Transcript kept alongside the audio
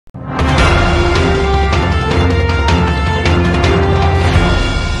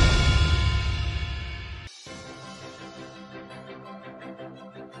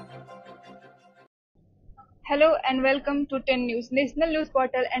and welcome to 10 News, National News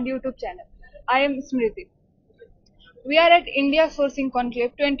Portal and YouTube channel. I am Smriti. We are at India Sourcing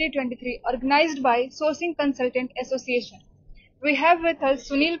Conclave 2023 organized by Sourcing Consultant Association. We have with us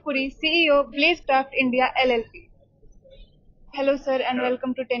Sunil Puri, CEO Blazekraft India LLP. Hello sir and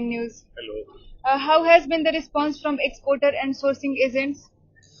welcome to 10 News. Hello. How has been the response from exporter and sourcing agents?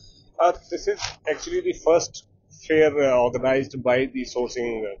 This is actually the first fair organized by the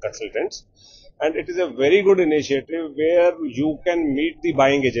sourcing consultants, and it is a very good initiative where you can meet the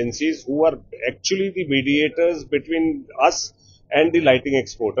buying agencies who are actually the mediators between us and the lighting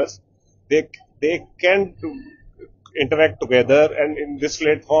exporters. They can interact together, and in this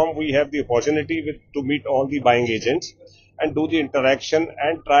platform we have the opportunity to meet all the buying agents and do the interaction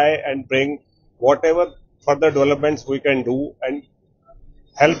and try and bring whatever further developments we can do and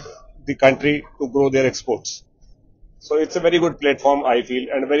help the country to grow their exports. So it's a very good platform, I feel,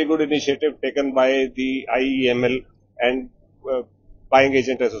 and a very good initiative taken by the IEML and Buying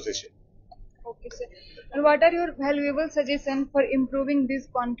Agent Association. Okay sir. And what are your valuable suggestions for improving this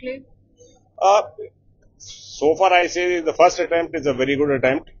conclave? Uh, so far, I say the first attempt is a very good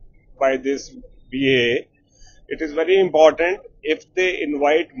attempt by this BAA. It is very important if they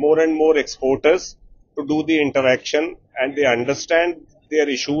invite more and more exporters to do the interaction and they understand their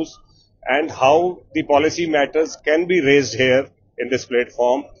issues and how the policy matters can be raised here in this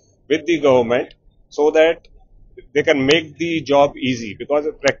platform with the government so that they can make the job easy. Because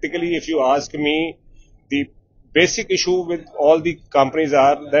practically, if you ask me, the basic issue with all the companies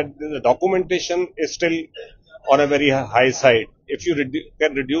are that the documentation is still on a very high side. If you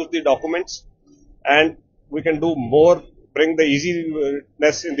can reduce the documents and we can do more, bring the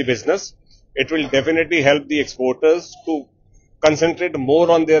easiness in the business, it will definitely help the exporters to concentrate more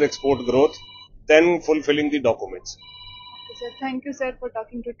on their export growth than fulfilling the documents. Okay, sir. Thank you sir for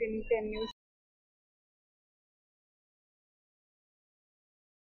talking to 10 News.